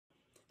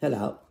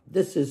Hello,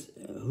 this is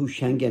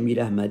Hushang Amir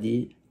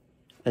Ahmadi,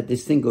 a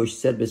distinguished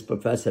service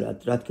professor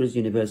at Rutgers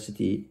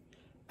University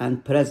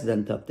and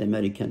president of the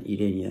American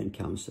Iranian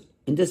Council.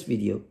 In this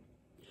video,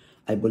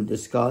 I will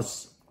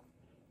discuss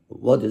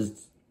what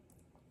is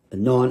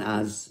known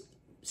as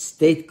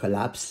state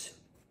collapse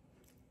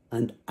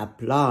and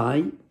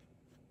apply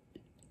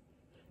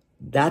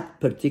that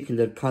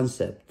particular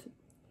concept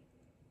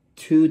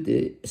to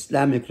the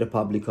Islamic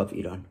Republic of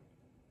Iran.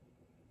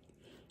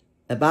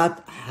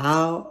 About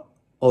how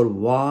or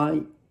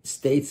why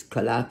states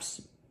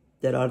collapse,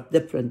 there are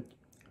different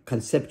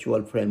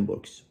conceptual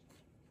frameworks.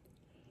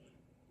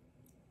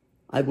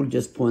 I will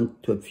just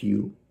point to a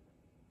few.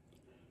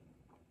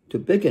 To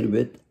begin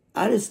with,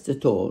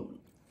 Aristotle,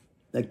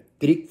 the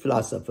Greek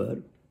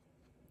philosopher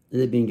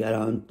living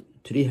around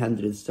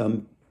 300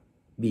 some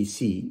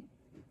BC,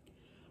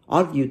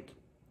 argued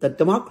that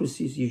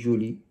democracies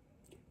usually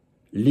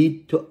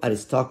lead to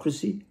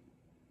aristocracy,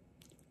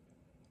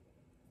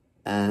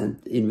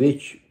 and in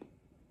which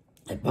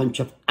a bunch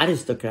of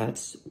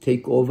aristocrats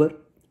take over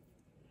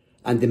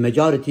and the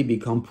majority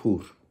become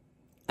poor,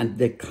 and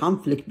the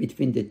conflict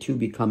between the two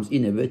becomes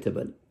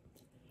inevitable.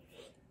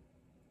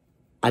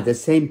 At the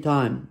same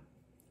time,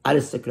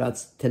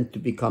 aristocrats tend to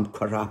become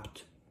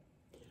corrupt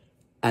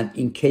and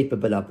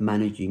incapable of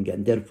managing,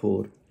 and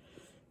therefore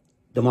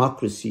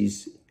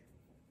democracies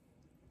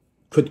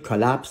could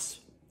collapse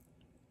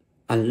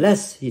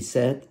unless, he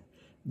said,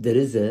 there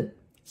is a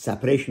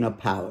separation of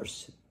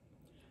powers,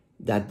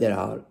 that there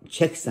are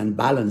checks and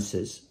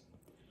balances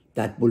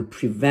that will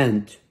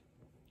prevent,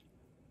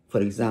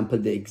 for example,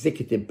 the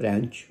executive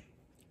branch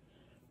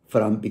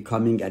from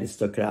becoming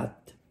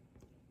aristocrat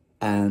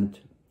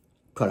and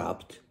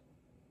corrupt,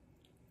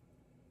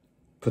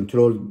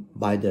 controlled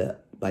by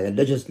a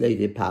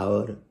legislative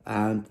power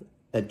and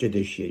a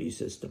judiciary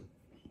system.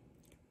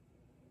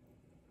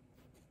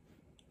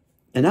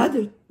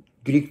 Another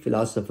Greek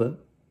philosopher,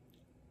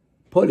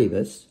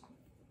 Polybius,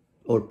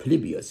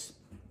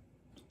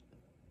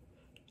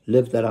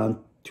 lived around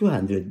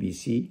 200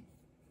 BC,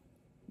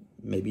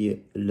 maybe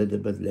a little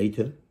bit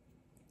later.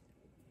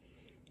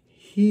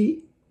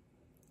 He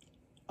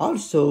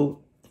also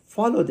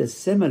followed a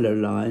similar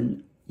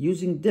line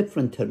using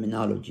different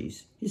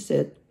terminologies. He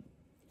said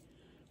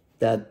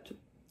that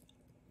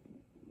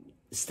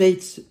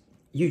states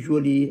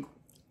usually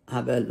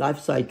have a life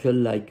cycle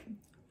like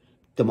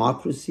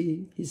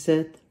democracy, he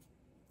said,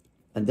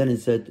 and then he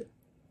said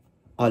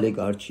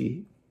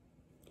oligarchy,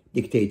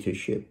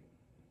 dictatorship,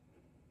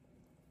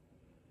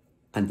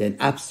 and then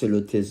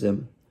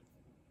absolutism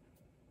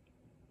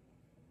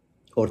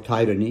or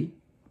tyranny,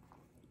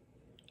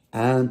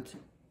 and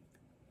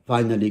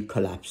finally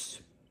collapse.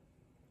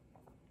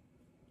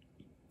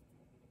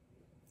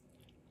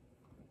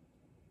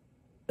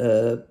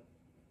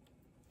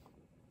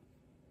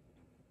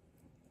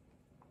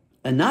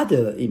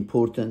 Another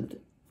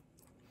important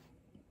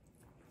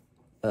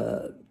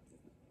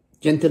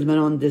gentleman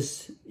on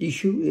this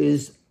issue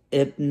is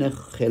Ibn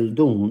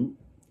Khaldun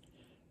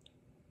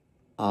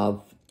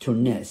of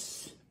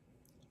Tunis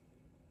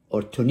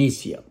or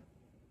Tunisia.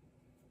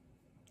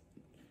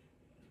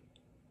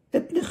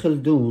 Ibn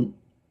Khaldun,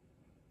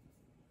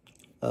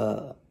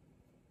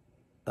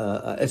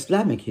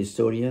 Islamic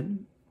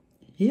historian,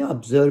 he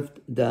observed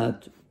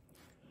that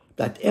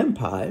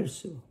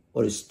empires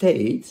or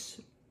states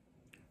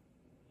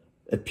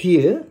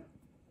appear,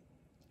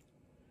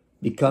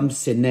 become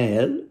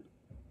senile,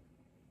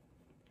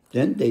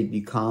 then they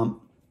become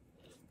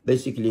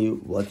basically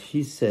what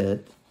he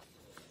said,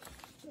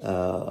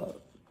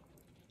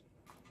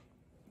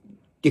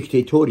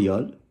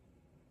 dictatorial,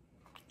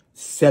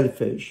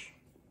 selfish,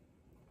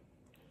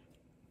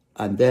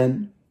 and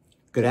then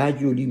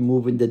gradually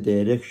move in the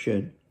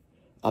direction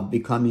of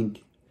becoming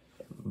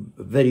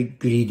very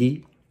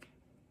greedy,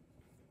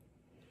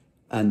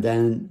 and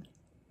then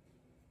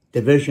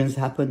divisions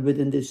happen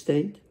within the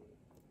state,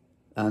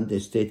 and the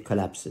state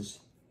collapses.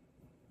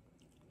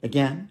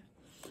 Again,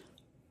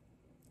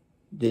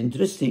 the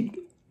interesting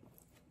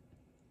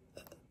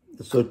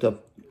sort of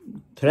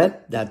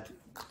thread that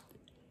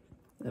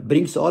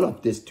brings all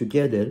of this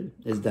together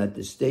is that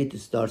the state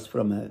starts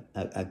from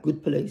a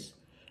good place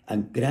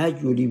and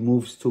gradually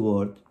moves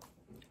toward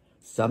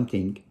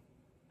something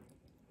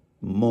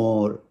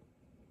more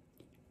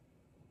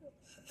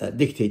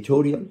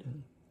dictatorial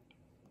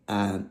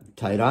and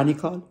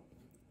tyrannical,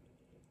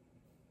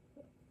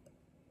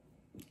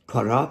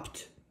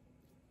 corrupt,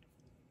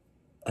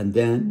 and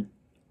then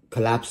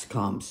collapse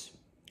comes.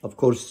 Of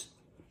course,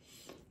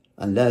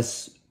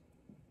 unless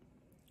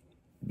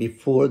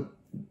before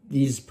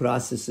these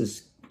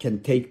processes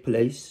can take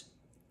place,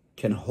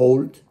 can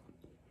hold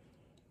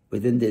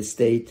within the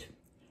state,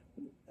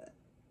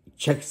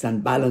 checks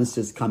and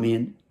balances come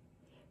in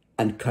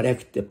and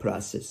correct the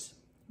process.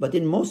 But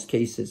in most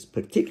cases,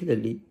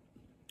 particularly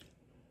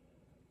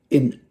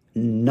in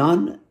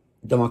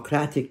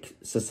non-democratic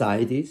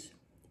societies,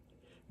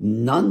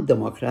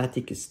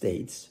 non-democratic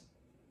states,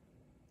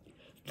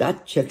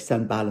 that checks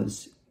and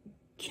balance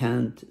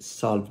can't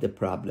solve the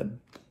problem.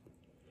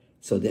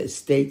 So the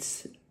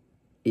states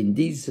in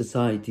these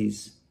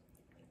societies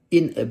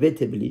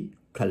inevitably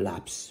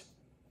collapse.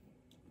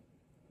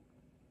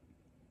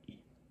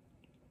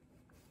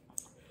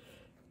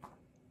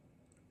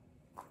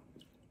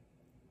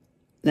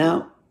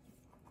 Now,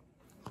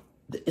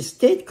 the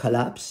state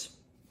collapse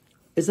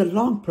is a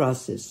long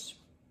process.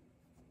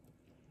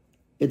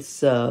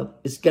 It's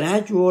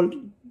gradual,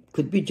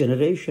 could be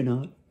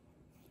generational,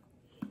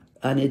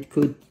 and it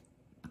could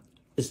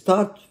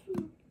start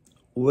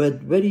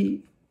with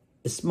very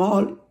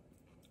small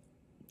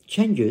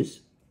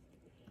changes,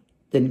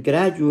 then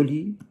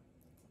gradually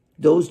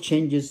those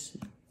changes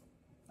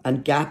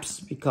and gaps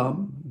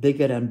become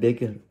bigger and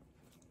bigger.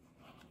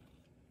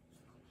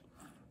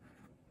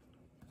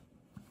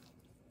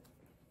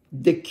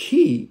 The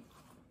key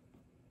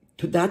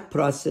to that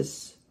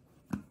process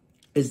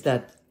is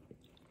that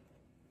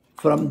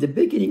from the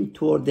beginning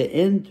toward the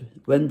end,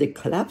 when the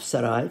collapse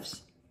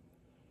arrives,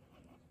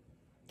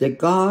 the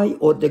guy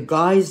or the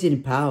guys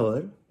in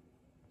power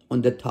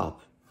on the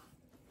top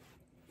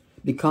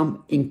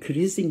become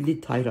increasingly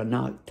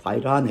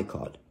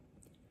tyrannical.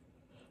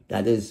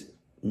 That is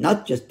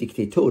not just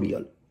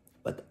dictatorial,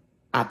 but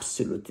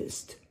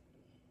absolutist.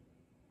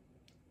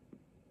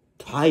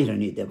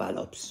 Tyranny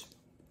develops.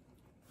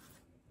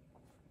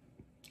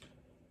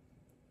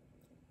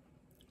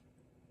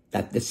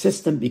 That the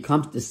system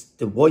becomes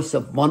the voice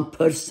of one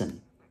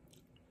person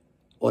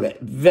or a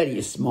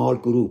very small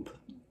group,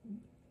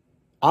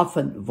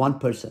 often one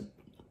person.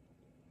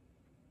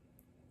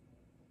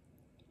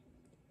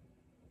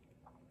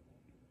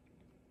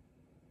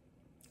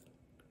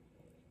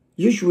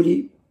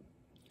 Usually,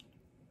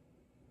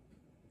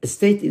 a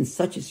state in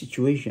such a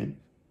situation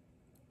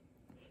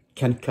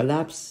can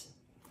collapse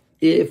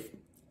if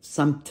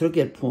some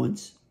trigger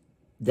points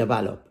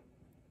develop.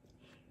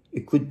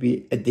 It could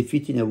be a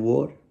defeat in a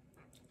war.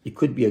 It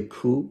could be a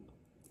coup,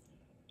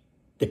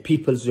 the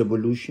People's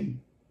Revolution,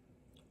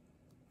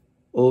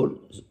 or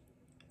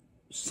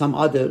some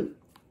other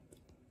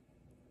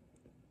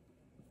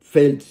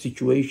failed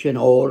situation,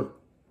 or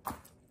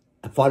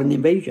a foreign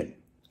invasion.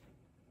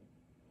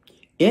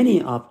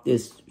 Any of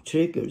these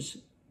triggers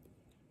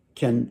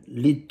can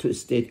lead to a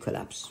state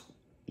collapse.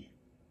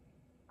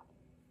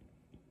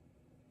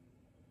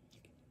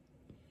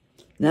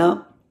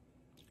 Now,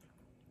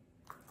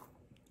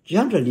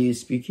 generally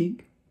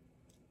speaking,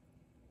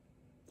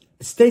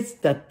 states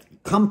that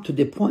come to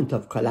the point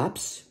of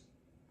collapse,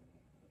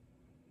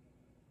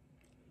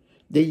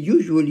 they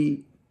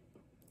usually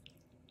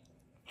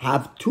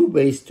have two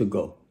ways to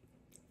go.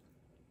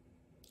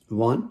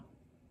 One,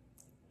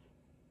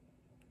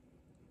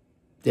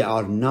 they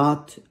are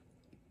not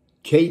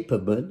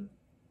capable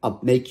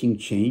of making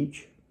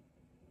change,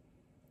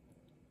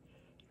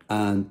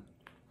 and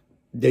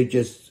they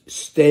just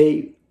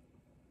stay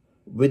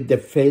with the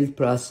failed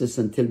process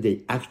until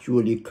they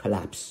actually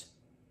collapse.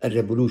 A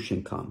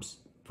revolution comes,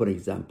 for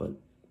example,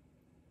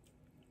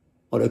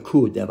 or a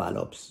coup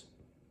develops.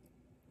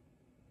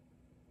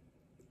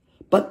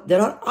 But there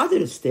are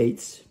other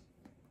states,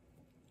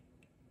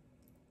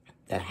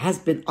 there has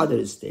been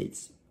other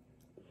states,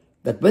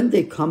 that when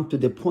they come to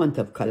the point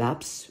of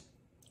collapse,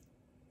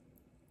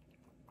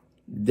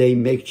 they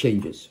make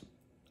changes.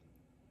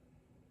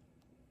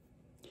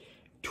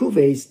 Two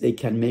ways they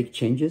can make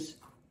changes.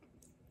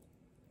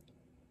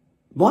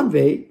 One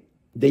way,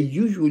 they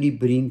usually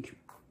bring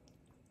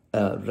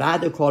a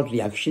radical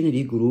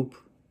reactionary group,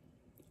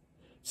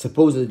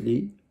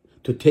 supposedly,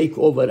 to take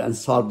over and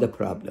solve the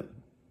problem.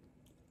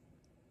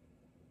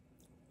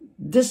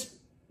 This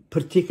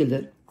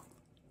particular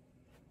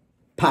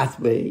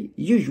pathway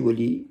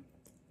usually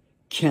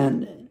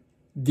can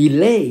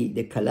delay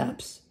the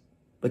collapse,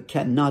 but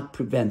cannot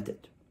prevent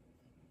it.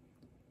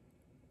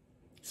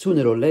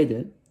 Sooner or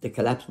later, the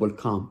collapse will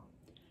come,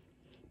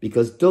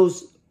 because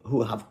those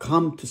who have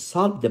come to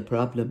solve the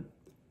problem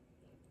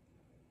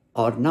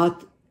are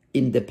not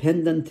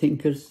independent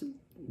thinkers.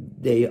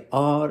 They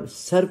are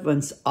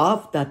servants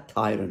of that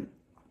tyrant.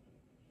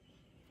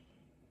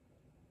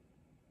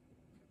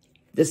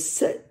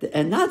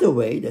 Another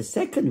way, the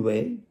second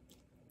way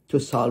to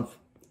solve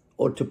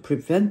or to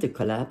prevent the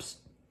collapse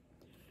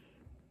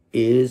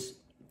is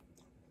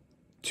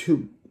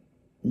to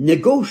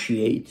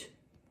negotiate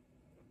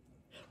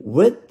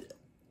with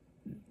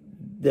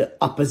the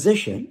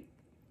opposition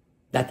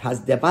that has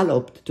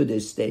developed to the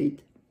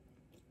state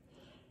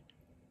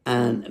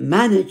and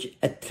manage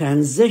a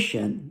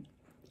transition,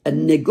 a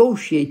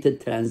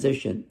negotiated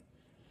transition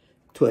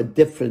to a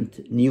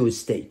different new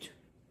state.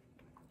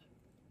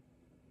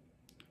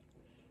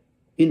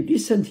 In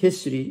recent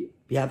history,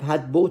 we have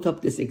had both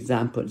of these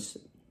examples.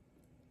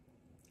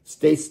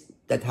 States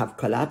that have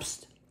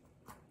collapsed,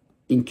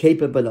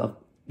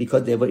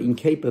 because they were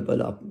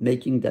incapable of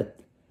making that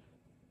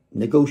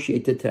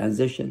negotiated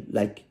transition,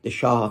 like the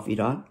Shah of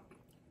Iran.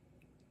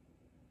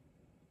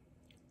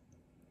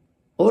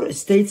 Or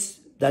states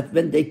that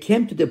when they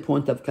came to the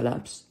point of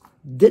collapse,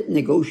 did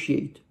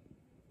negotiate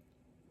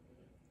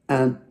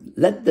and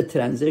led the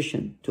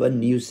transition to a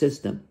new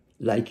system,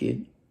 like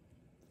in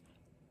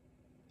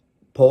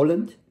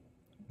Poland,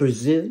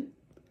 Brazil,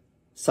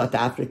 South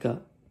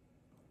Africa,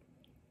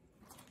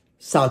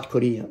 South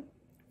Korea,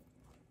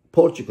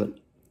 Portugal,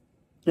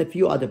 and a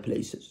few other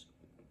places.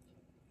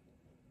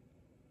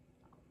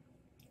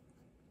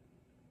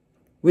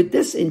 With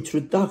this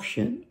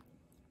introduction,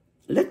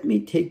 let me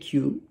take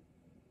you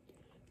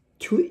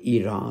to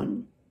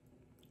Iran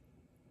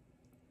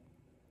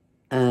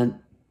and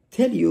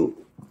tell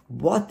you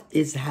what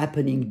is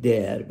happening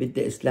there with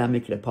the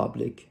Islamic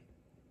Republic.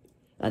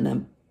 And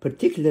I'm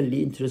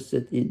particularly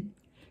interested in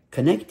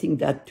connecting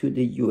that to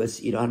the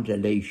US-Iran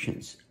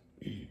relations.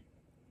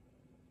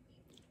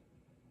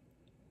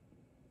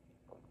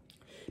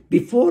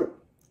 Before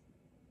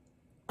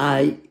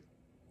I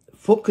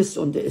focus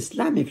on the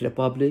Islamic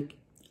Republic,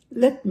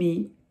 let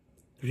me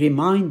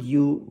remind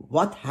you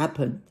what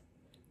happened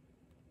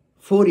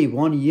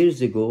 41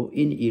 years ago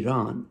in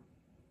Iran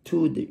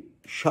to the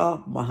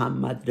Shah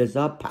Muhammad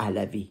Reza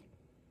Pahlavi,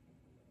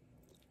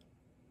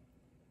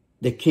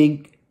 the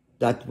king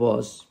that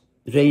was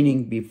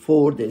reigning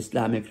before the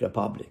Islamic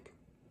Republic.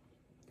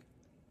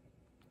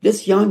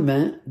 This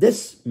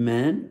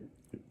man,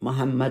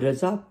 Muhammad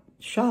Reza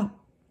Shah,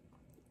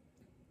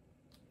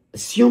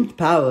 assumed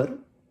power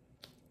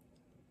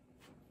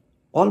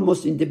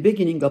almost in the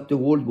beginning of the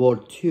World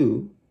War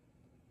II,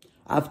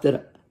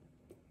 after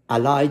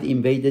Allied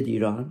invaded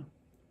Iran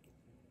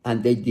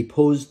and they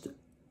deposed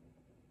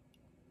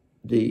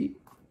the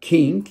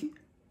king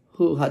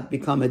who had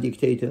become a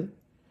dictator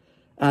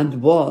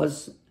and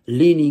was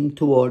leaning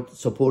toward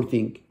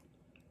supporting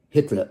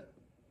Hitler.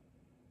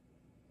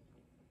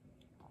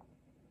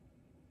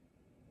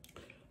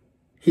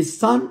 His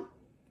son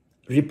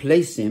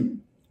replaced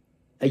him,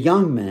 a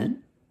young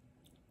man,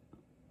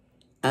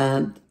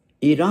 and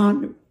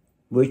Iran,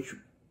 which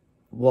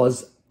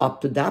was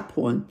up to that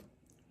point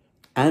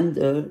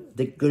under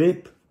the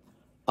grip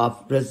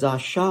of Reza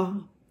Shah,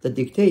 the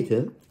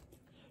dictator,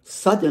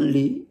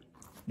 suddenly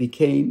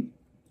became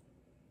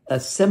a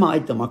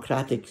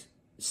semi-democratic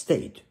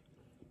state.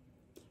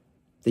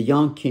 The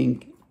young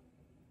king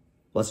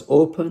was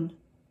open,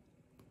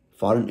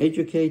 foreign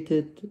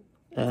educated,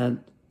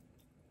 and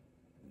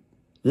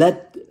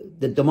led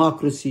the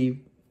democracy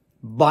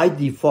by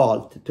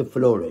default to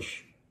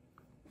flourish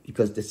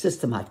because the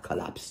system had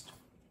collapsed.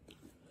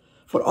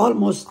 For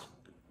almost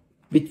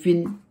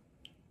between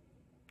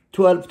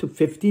 12 to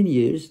 15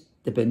 years,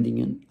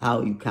 depending on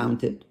how you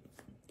count it,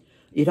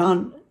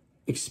 Iran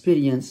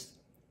experienced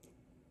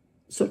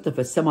sort of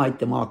a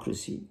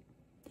semi-democracy.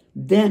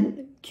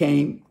 Then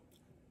came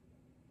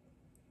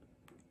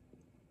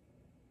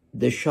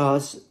the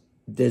Shah's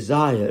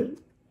desire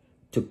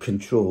to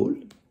control.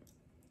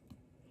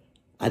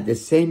 At the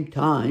same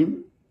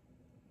time,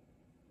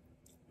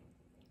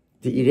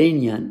 the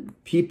Iranian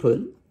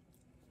people,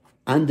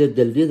 under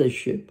the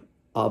leadership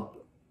of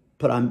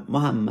Prime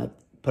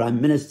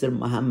Minister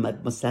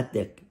Mohammad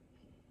Mossadegh,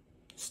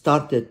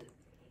 started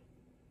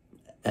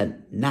a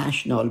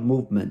national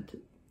movement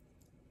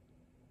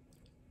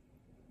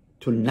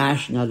to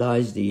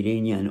nationalize the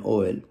Iranian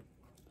oil.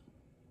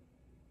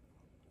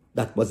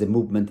 That was a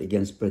movement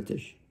against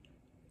British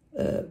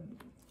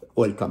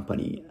oil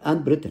company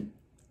and Britain.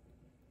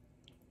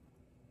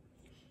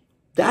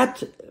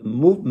 That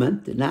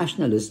movement, the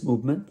nationalist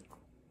movement,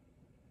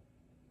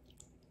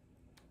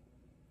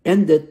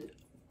 ended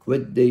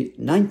with the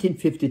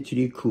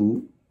 1953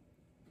 coup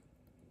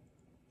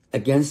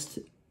against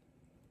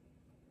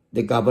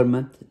the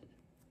government.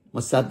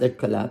 Mossadegh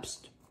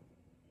collapsed.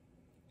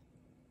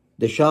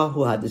 The Shah,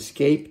 who had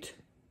escaped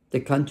the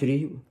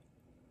country,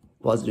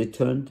 was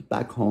returned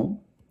back home.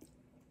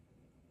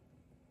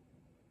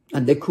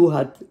 And the coup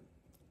had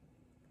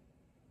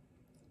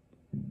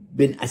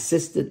been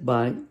assisted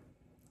by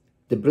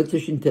the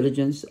British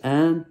intelligence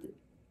and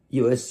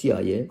US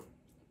CIA,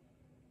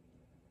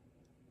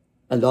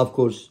 and of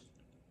course,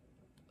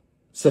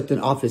 certain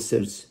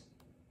officers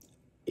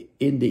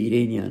in the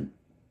Iranian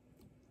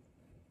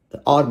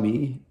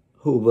army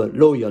who were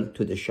loyal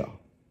to the Shah.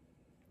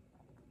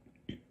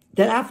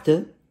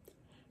 Thereafter,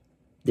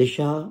 the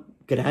Shah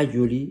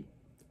gradually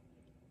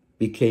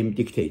became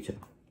dictator.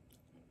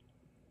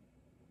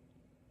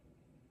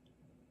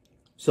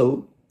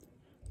 So,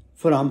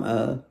 from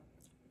a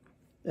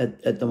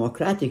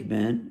democratic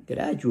man,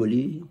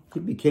 gradually he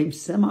became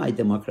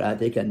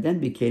semi-democratic and then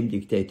became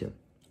dictator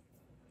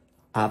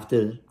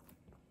after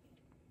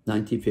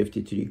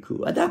 1953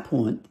 coup. At that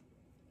point,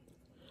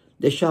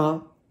 the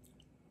Shah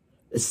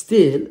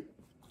still,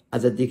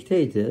 as a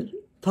dictator,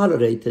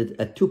 tolerated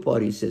a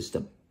two-party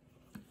system.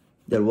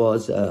 There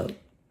was the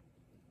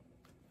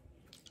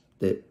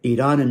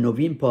Iran and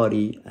Novin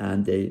Party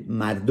and the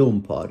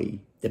Mardum Party,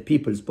 the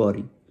People's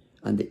Party,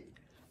 and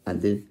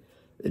the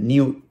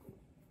new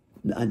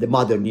and the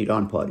modern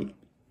Iran Party.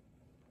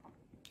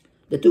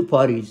 The two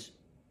parties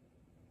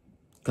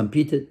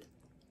competed.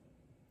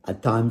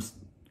 At times,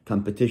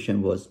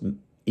 competition was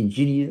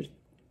engineered.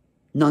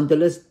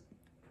 Nonetheless,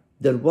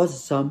 there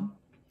was some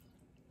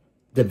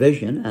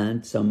division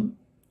and some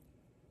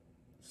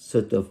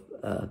sort of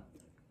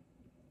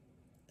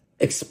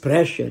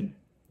expression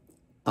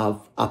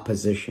of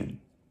opposition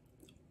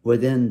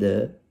within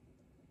the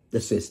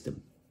the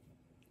system.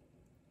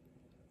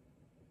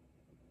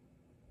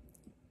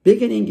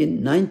 Beginning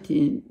in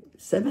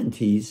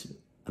 1970s,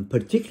 and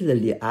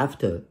particularly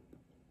after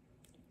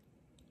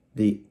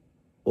the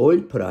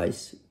oil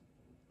price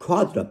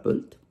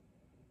quadrupled,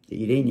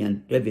 the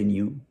Iranian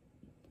revenue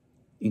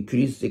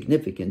increased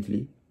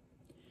significantly,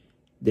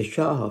 the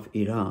Shah of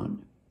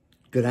Iran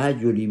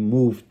gradually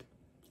moved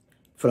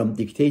from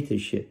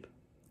dictatorship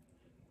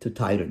to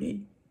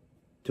tyranny,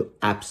 to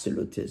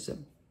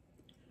absolutism.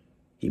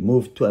 He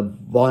moved to a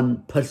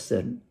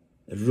one-person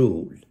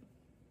rule.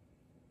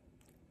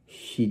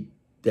 He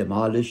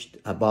abolished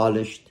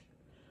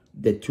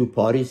the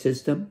two-party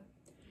system,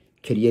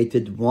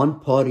 created one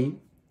party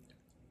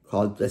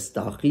called the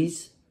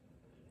Stakhis,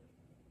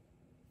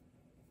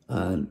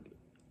 and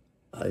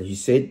he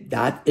said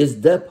that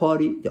is the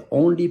party, the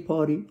only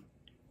party,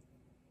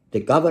 the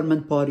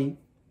government party,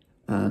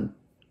 and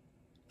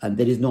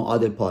there is no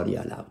other party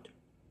allowed.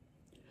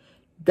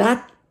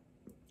 That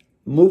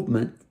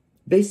movement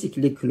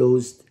basically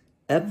closed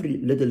every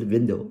little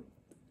window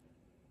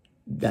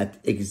that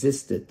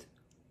existed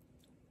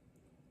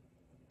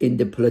in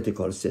the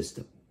political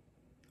system.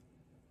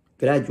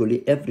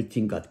 Gradually,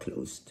 everything got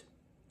closed.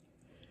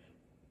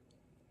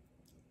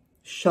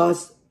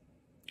 Shah's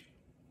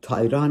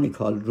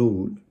tyrannical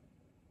rule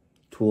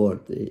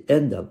toward the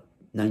end of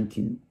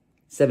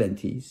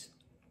 1970s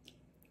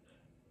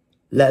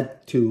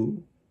led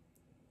to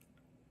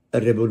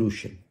a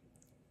revolution,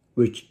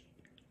 which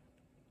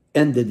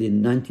ended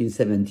in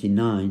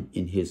 1979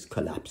 in his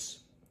collapse.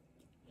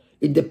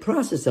 In the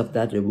process of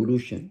that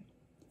revolution,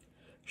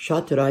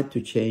 Shah tried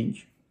to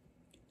change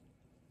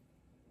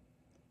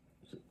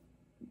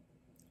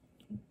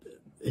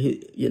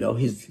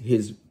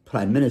his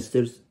prime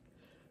ministers.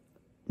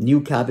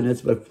 New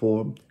cabinets were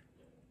formed,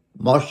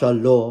 martial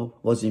law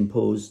was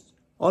imposed,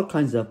 all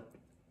kinds of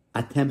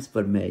attempts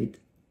were made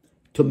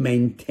to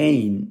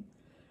maintain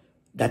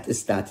that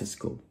status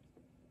quo.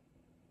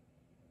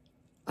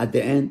 At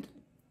the end,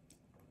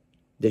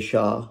 the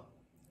Shah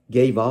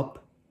gave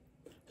up,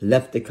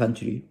 left the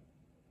country.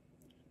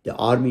 The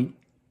army,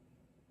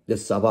 the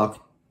Savak,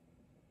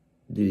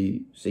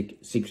 the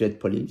secret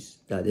police,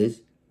 that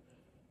is,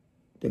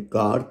 the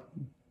guard,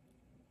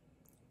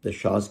 the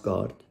Shah's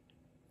guard,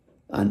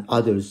 and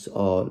others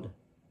all,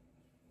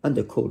 and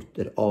the court,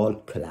 they all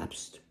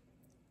collapsed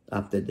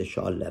after the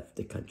Shah left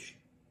the country.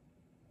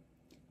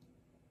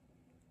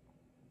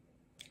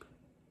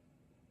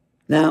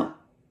 Now,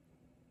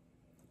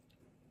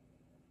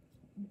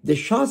 the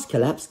Shah's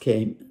collapse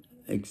came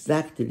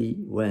exactly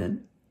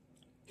when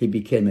he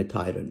became a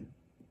tyrant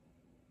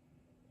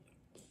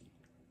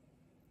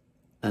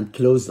and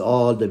closed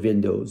all the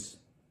windows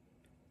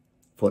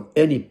for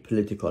any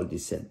political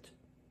dissent.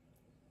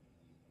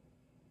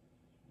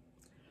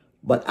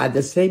 But at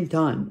the same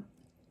time,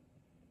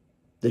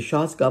 the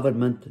Shah's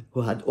government,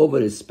 who had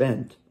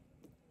overspent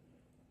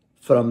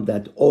from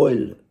that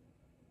oil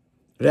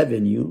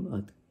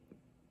revenue,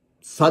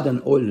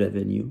 sudden oil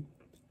revenue,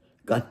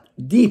 got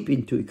deep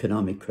into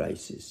economic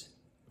crisis.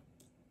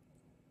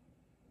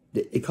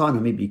 The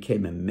economy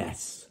became a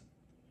mess.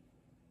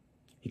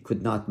 He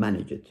could not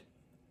manage it.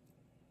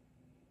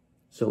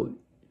 So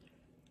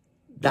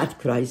that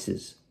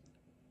crisis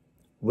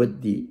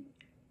with the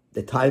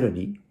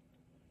tyranny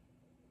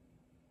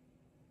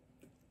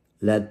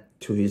led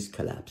to his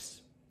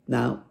collapse.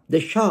 Now, the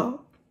Shah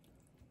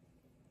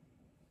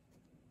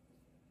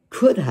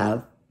could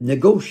have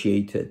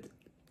negotiated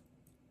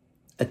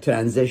a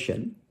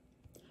transition,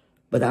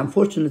 but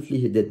unfortunately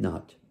he did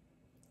not.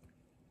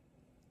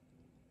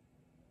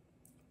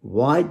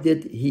 Why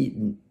did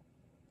he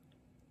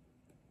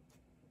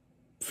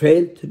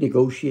fail to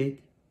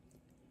negotiate?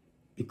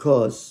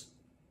 Because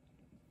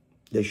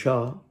the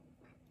Shah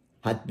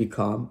had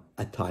become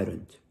a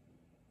tyrant,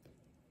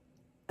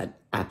 an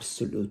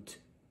absolute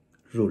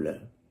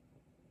ruler,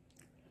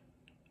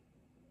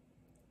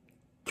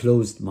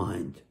 closed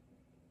mind,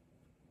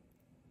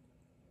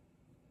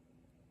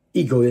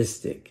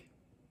 egoistic,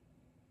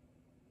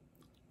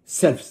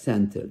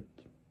 self-centered.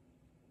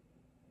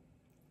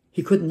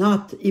 He could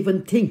not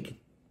even think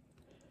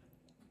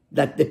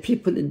that the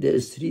people in the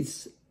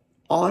streets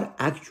are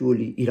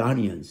actually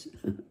Iranians.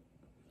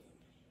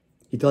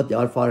 He thought they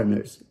are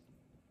foreigners,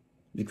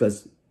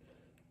 because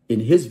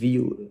in his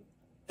view,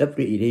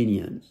 every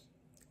Iranian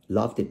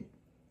loved him.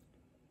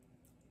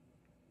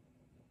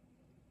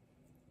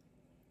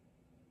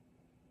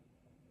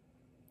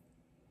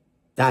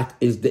 That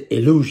is the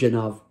illusion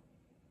of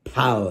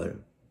power,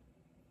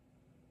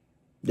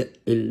 the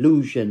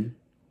illusion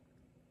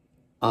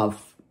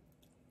of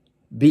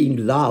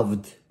being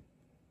loved.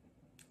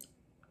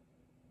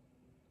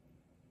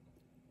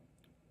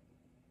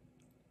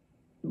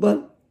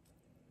 Well,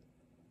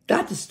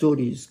 that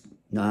story is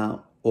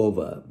now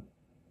over.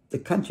 The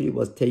country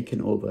was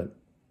taken over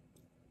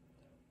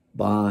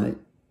by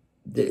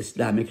the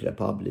Islamic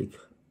Republic,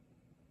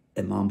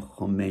 Imam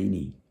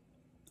Khomeini,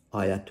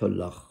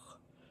 Ayatollah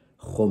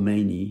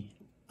Khomeini,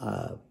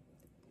 a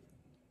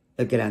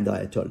grand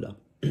Ayatollah.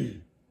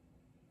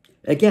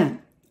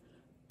 Again,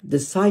 the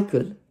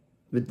cycle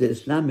with the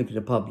Islamic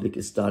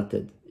Republic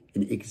started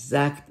in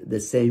exact the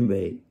same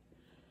way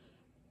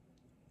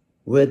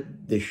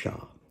with the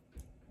Shah.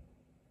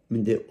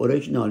 In the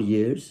original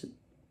years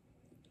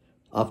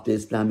of the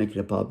Islamic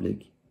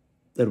Republic,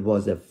 there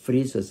was a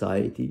free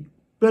society,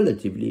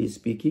 relatively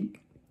speaking.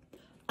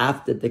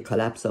 After the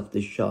collapse of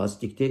the Shah's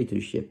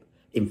dictatorship,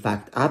 in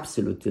fact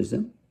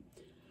absolutism,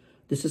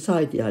 the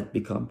society had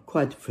become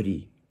quite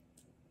free.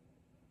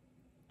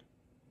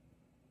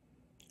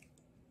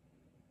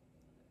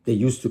 They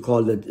used to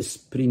call it the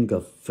spring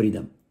of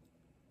freedom.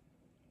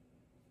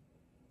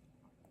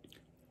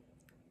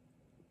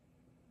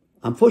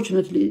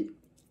 Unfortunately,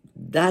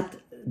 that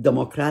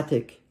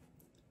democratic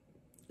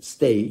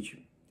stage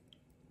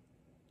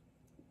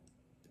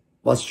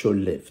was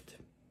short-lived.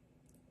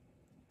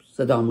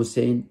 Saddam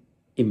Hussein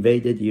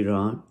invaded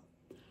Iran.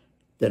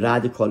 The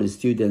radical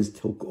students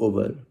took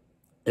over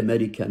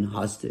American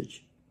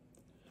hostage.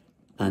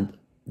 And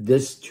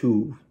this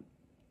too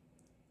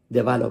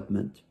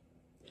development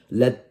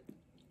led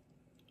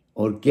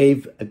or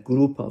gave a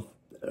group of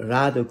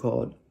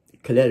radical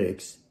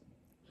clerics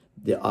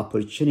the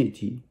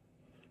opportunity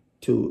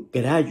to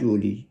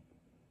gradually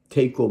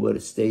take over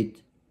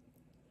state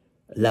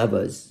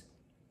levers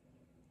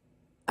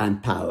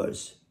and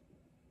powers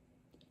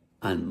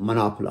and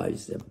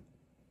monopolize them.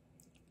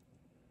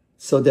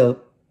 So the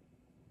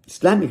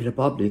Islamic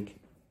Republic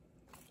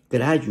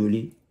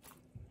gradually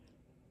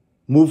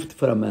moved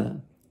from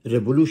a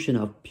revolution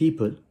of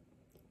people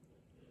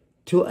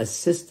to a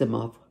system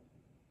of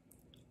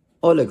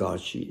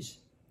oligarchies,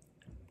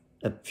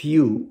 a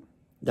few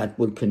that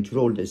will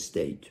control the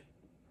state.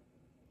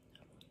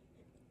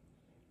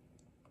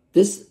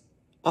 This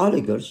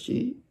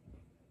oligarchy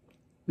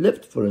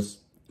lived for a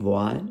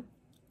while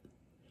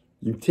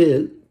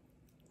until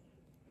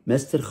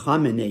Mr.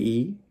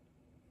 Khamenei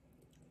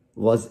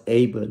was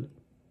able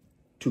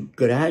to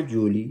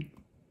gradually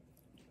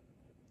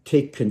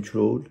take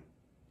control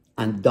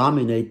and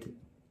dominate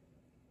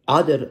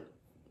other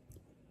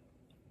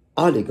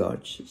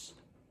oligarchs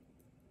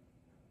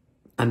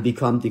and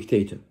become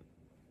dictator.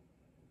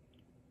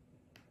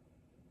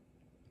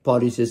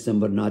 Party system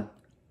were not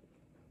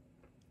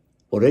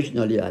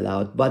originally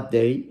allowed, but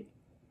they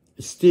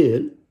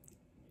still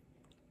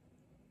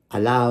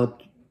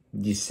allowed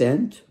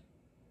dissent,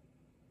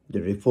 the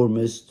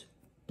reformists,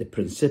 the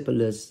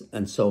principalists,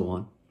 and so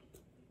on,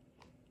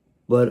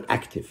 were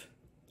active.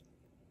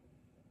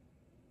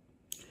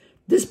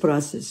 This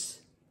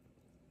process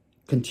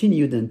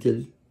continued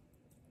until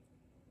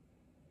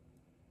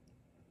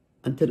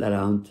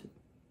around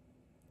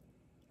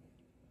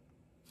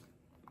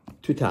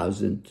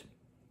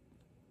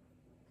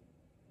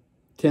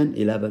 2010,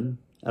 11,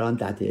 around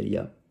that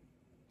area.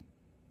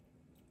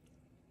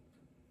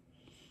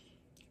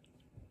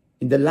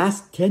 In the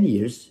last 10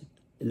 years,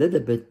 a little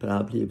bit,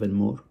 probably even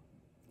more,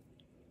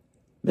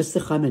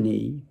 Mr.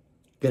 Khamenei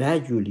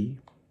gradually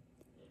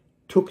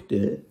took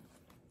the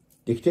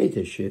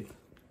dictatorship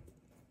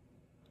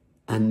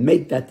and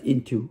made that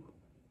into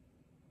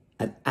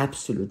an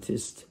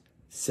absolutist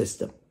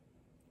system,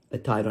 a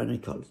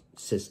tyrannical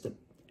system,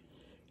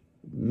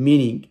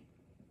 meaning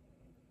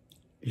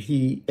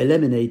he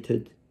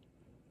eliminated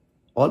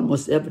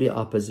almost every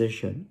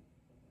opposition,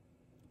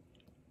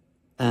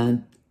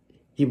 and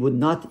he would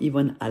not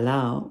even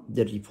allow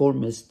the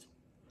reformists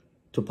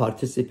to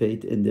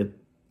participate in the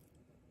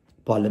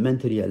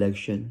parliamentary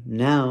election.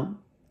 Now,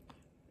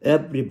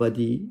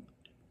 everybody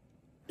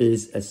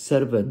is a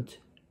servant,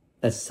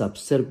 a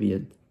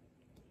subservient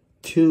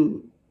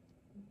to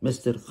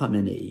Mr.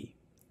 Khamenei.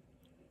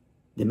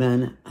 The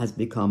man has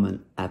become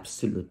an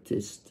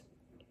absolutist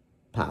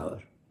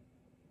power.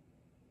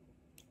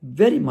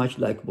 Very much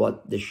like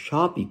what the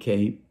Shah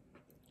became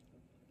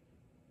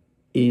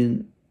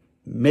in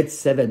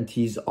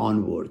mid-70s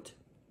onward,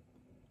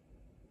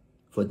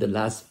 for the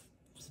last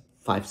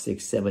 5,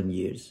 6, 7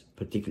 years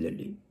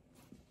particularly.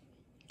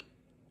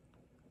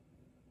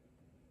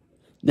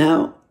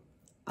 Now,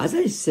 as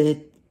I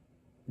said,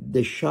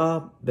 the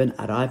Shah, when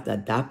arrived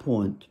at that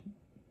point,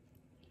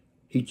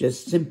 he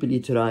just simply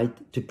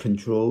tried to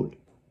control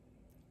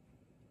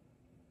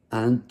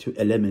and to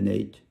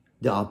eliminate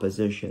the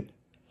opposition,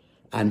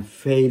 and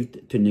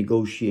failed to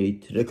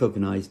negotiate,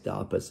 recognize the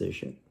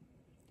opposition.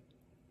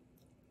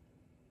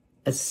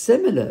 A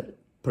similar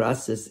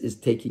process is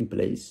taking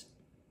place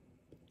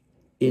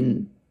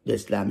in the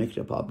Islamic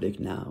Republic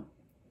now.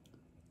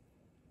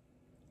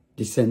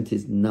 Dissent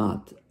is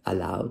not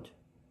allowed,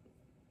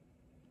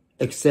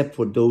 except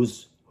for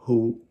those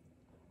who,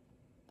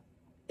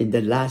 in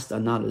the last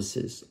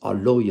analysis, are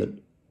loyal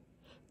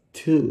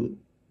to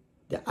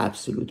the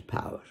absolute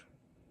power.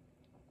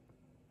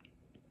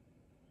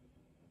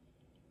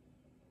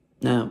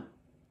 Now,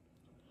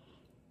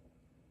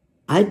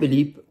 I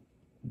believe,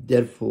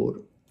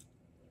 therefore,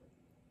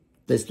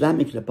 the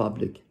Islamic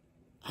Republic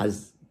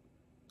has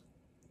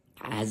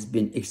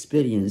been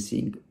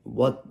experiencing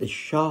what the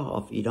Shah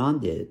of Iran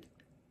did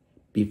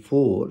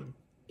before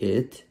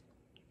it,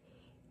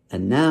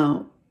 and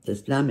now the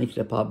Islamic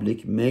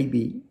Republic may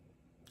be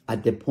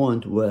at the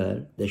point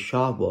where the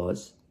Shah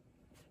was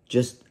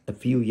just a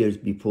few years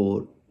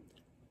before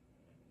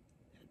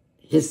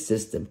his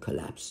system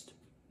collapsed.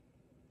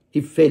 He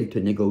failed to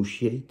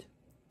negotiate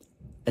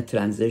a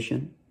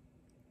transition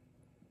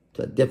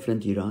to a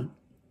different Iran.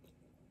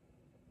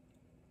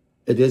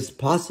 It is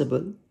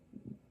possible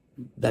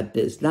that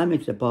the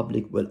Islamic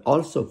Republic will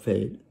also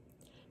fail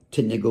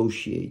to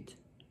negotiate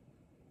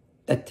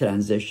a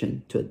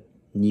transition to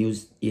a new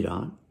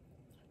Iran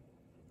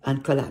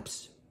and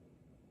collapse.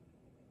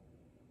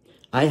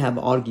 I have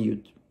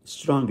argued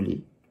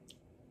strongly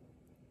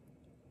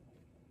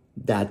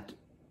that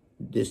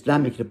the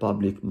Islamic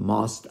Republic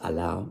must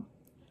allow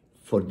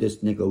for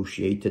this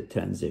negotiated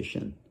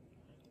transition,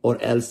 or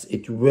else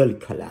it will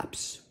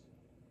collapse.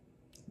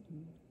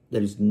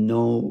 There is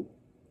no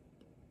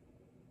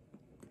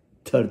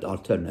third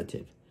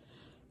alternative.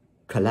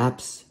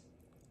 Collapse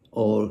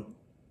or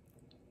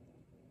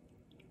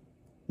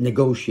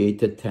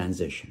negotiated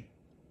transition.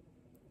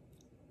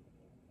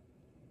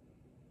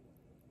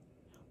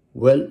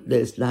 Will the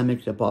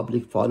Islamic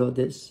Republic follow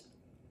this?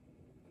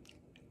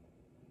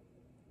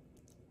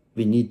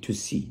 We need to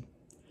see.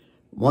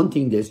 One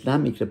thing the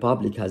Islamic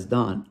Republic has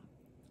done,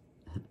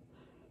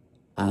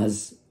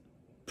 as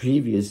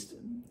previous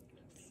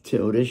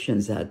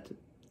theologians had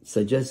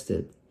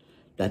suggested,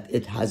 that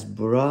it has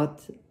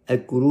brought a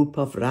group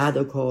of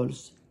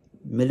radicals,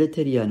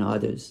 military and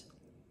others,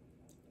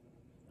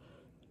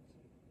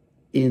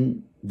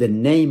 in the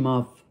name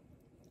of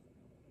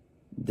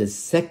the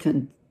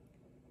second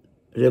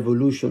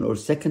revolution or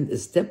second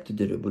step to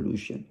the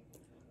revolution,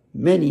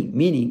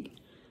 meaning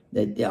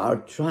that they are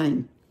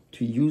trying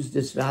to use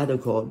this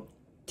radical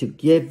to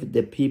give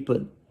the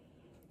people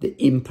the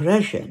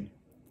impression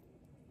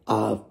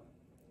of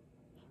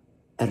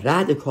a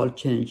radical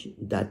change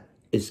that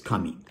is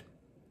coming.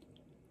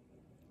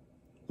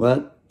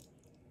 Well,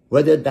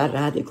 whether that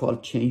radical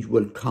change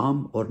will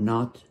come or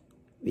not,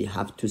 we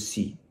have to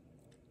see.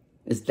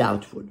 It's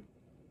doubtful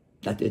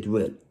that it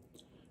will,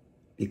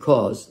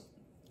 because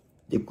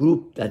the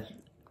group that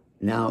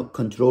now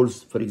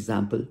controls, for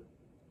example,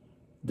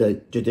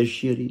 the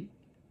judiciary,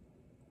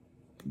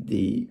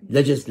 the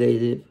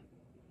legislative,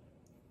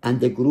 and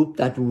the group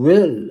that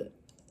will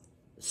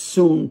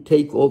soon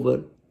take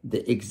over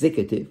the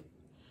executive,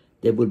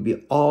 they will be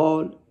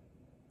all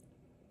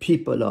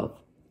people of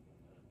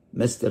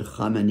Mr.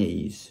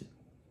 Khamenei's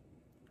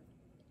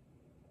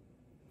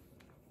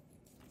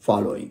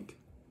following.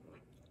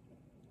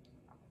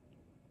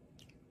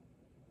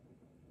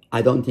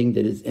 I don't think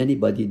there is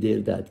anybody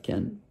there that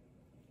can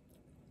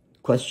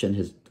question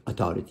his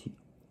authority.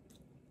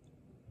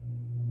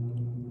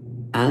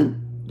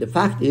 And the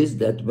fact is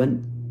that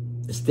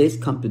when the states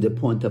come to the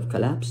point of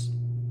collapse,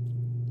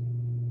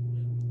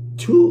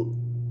 two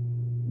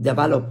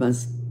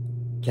developments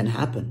can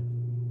happen.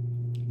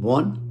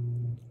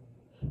 One,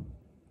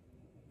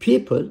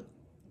 people,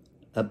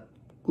 a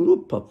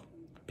group of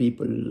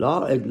people,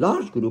 a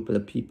large group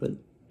of people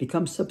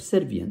become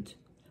subservient,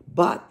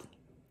 but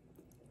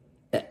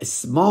a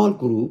small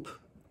group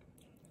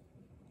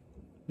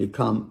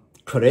become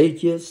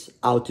courageous,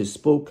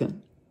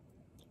 outspoken,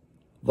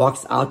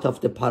 walks out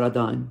of the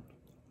paradigm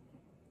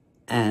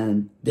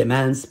and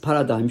demands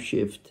paradigm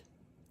shift,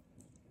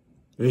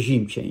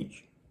 regime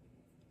change.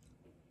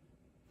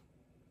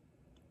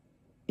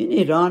 In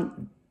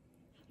Iran,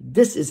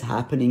 this is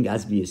happening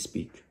as we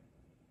speak,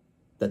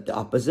 that the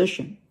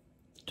opposition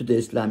to the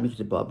Islamic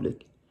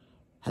Republic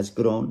has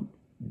grown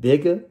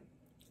bigger,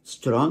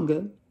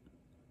 stronger,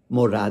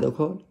 more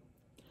radical,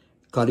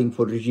 calling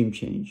for regime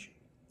change.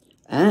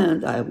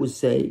 And I would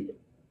say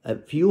a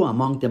few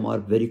among them are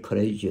very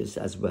courageous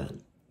as well,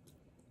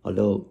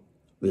 although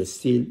we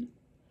still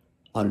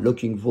are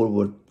looking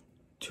forward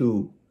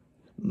to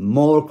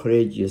more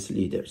courageous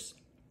leaders.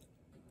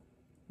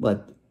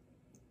 But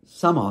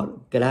some are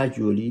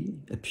gradually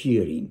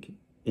appearing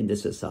in the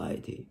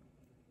society.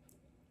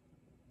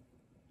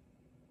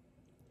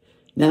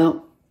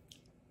 Now,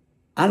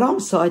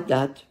 alongside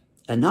that,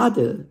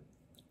 another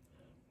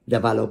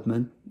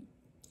development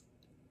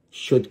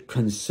should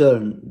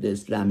concern the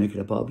Islamic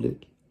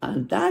Republic,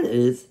 and that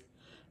is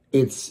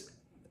its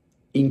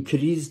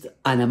increased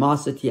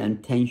animosity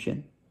and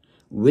tension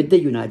with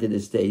the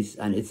United States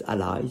and its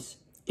allies,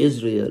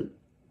 Israel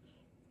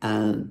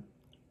and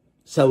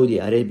Saudi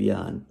Arabia,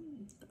 and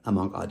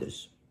among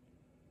others.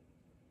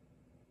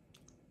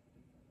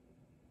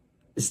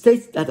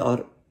 States that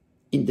are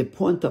in the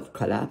point of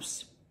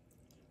collapse,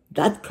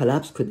 that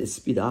collapse could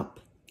speed up,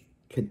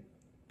 could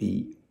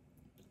be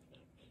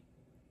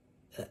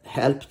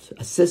helped,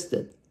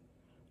 assisted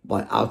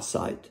by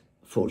outside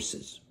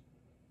forces.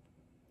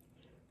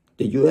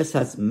 The US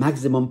has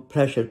maximum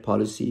pressure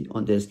policy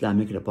on the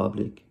Islamic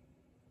Republic,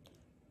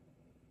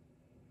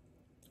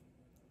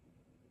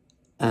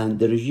 and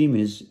the regime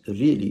is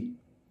really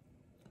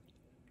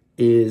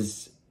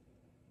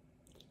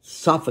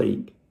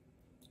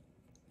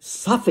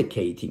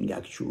suffocating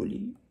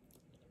actually,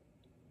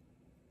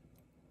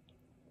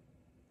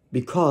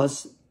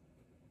 because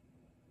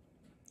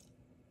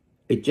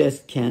it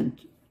just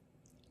can't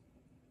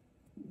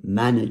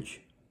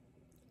manage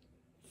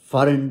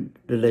foreign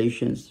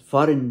relations,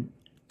 foreign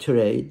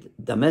trade,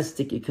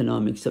 domestic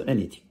economics, or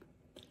anything.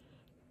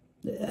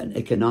 An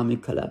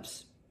economic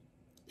collapse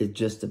is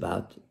just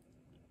about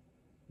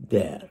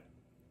there.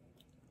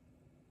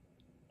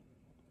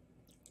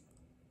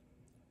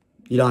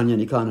 Iranian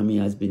economy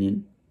has been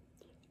in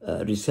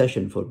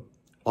recession for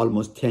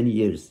almost 10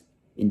 years.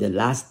 In the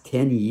last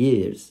 10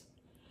 years,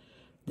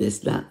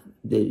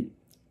 the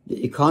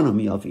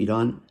economy of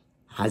Iran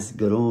has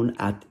grown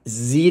at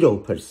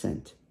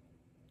 0%.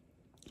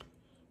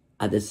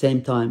 At the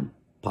same time,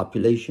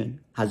 population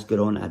has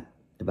grown at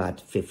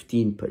about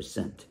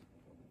 15%.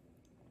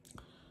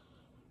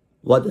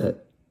 What an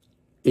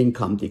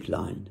income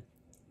decline.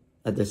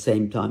 At the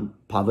same time,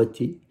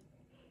 poverty,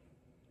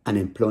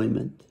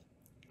 unemployment,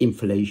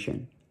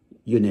 inflation,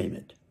 you name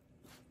it.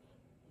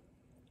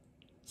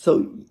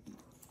 So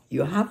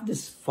you have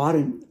this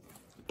foreign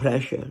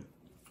pressure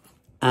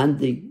and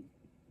the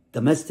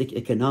domestic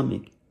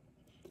economic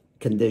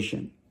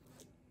condition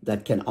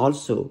that can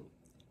also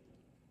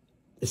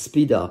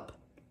speed up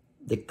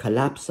the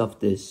collapse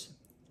of this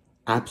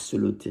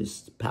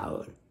absolutist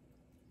power.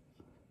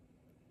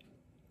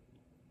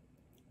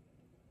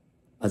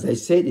 As I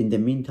said, in the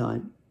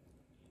meantime,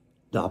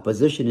 the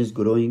opposition is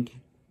growing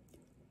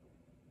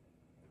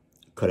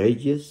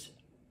courageous,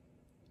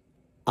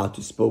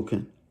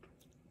 outspoken,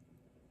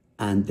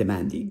 and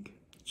demanding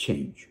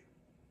change.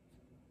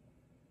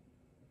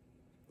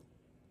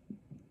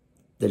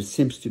 There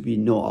seems to be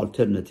no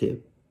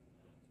alternative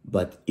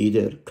but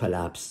either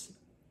collapse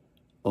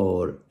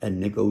or a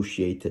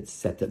negotiated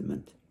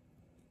settlement.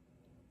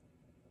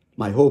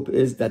 My hope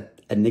is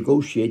that a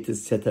negotiated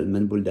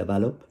settlement will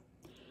develop,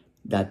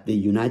 that the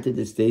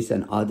United States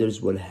and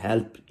others will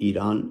help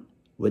Iran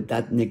with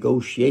that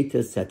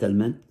negotiated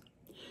settlement,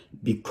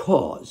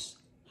 because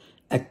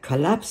a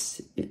collapse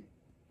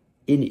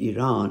in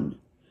Iran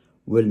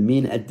will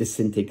mean a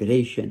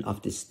disintegration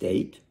of the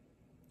state,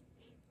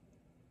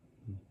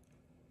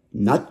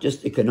 not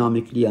just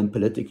economically and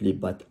politically,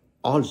 but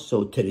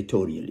also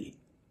territorially.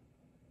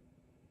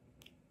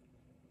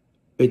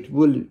 It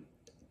will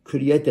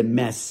create a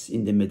mess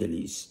in the Middle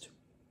East.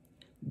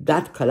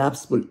 That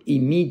collapse will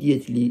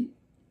immediately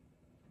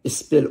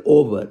spill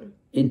over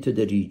into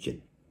the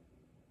region,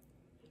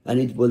 and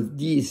it will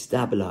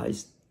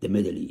destabilize the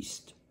Middle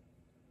East.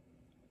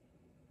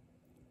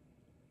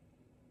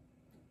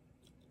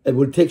 It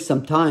will take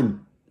some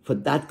time for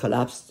that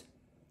collapse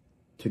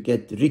to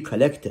get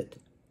recollected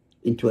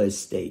into a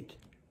state,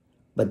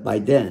 but by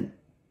then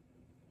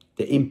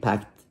the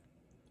impact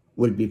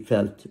will be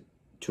felt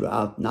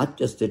throughout not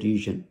just the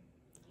region,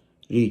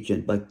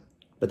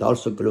 but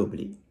also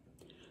globally.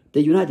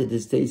 The United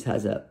States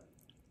has a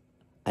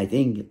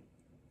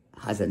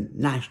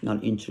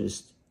national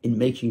interest in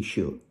making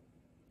sure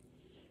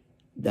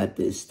that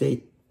the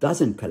state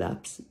doesn't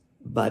collapse,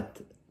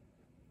 but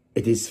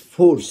it is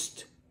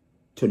forced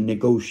to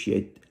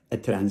negotiate a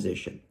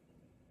transition.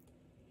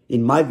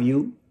 In my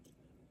view,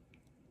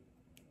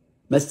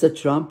 Mr.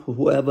 Trump,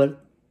 whoever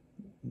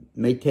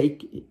may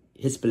take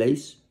his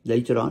place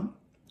later on,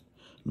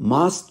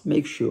 must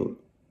make sure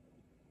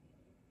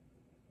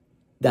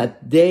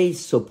that they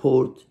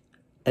support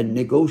a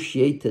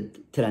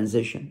negotiated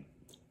transition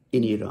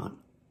in Iran.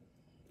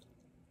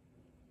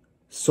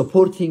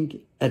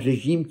 Supporting a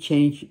regime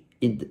change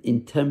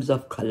in terms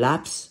of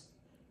collapse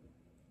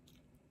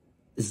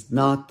is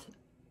not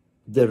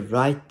the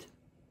right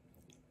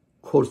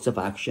course of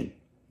action.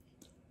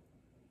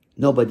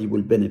 Nobody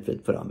will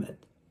benefit from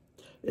it.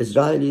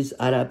 Israelis,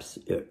 Arabs,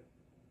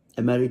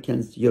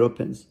 Americans,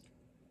 Europeans,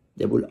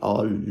 they will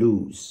all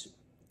lose.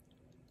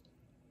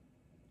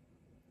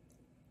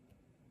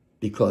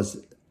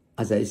 Because,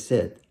 as I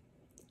said,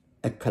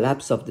 a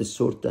collapse of the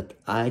sort that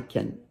I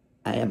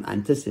am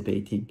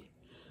anticipating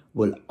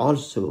will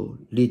also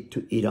lead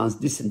to Iran's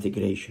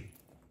disintegration.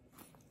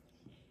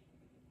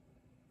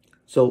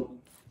 So,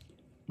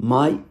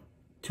 my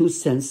 2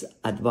 cents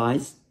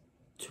advice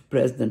to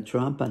President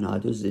Trump and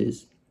others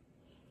is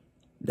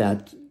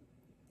that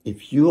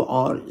if you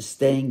are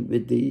staying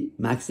with the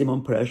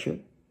maximum pressure,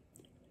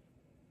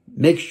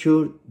 make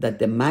sure that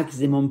the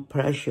maximum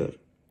pressure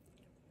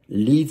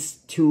leads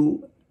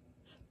to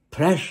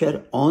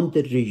pressure on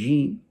the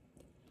regime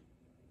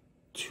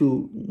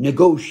to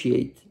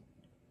negotiate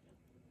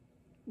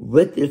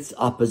with its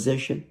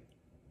opposition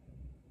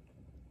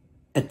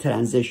a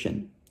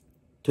transition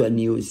to a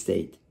new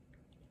state.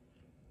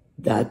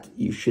 That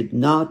you should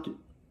not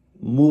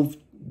move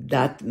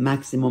that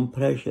maximum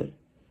pressure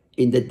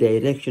in the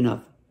direction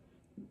of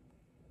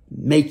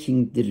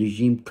making the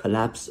regime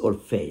collapse or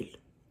fail.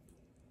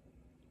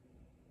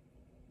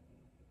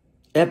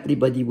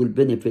 Everybody will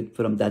benefit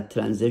from that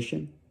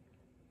transition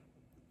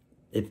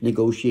if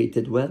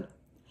negotiated well.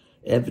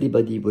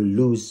 Everybody will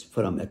lose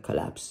from a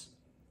collapse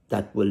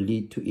that will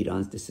lead to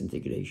Iran's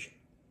disintegration.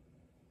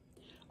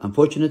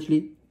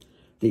 Unfortunately,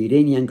 the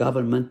Iranian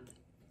government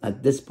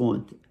at this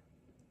point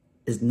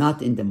is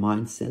not in the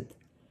mindset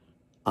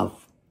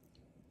of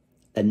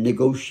a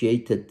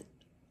negotiated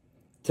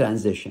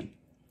transition.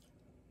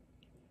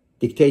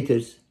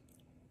 Dictators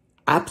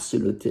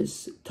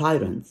absolutist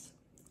tyrants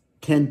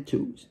tend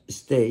to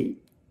stay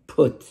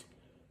put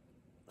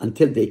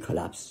until they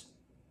collapse.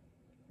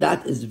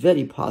 That is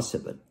very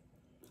possible.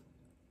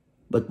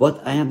 But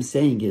what I am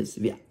saying is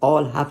we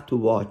all have to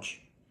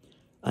watch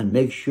and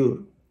make sure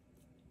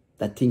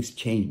that things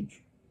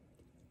change.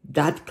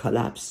 That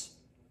collapse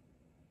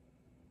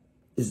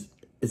is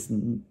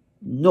in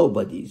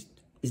nobody's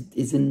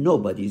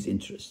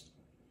interest.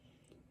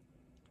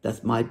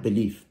 That's my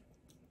belief.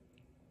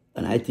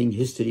 And I think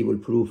history will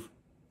prove,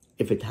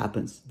 if it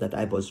happens, that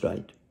I was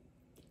right.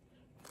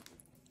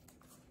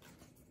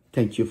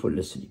 Thank you for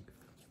listening.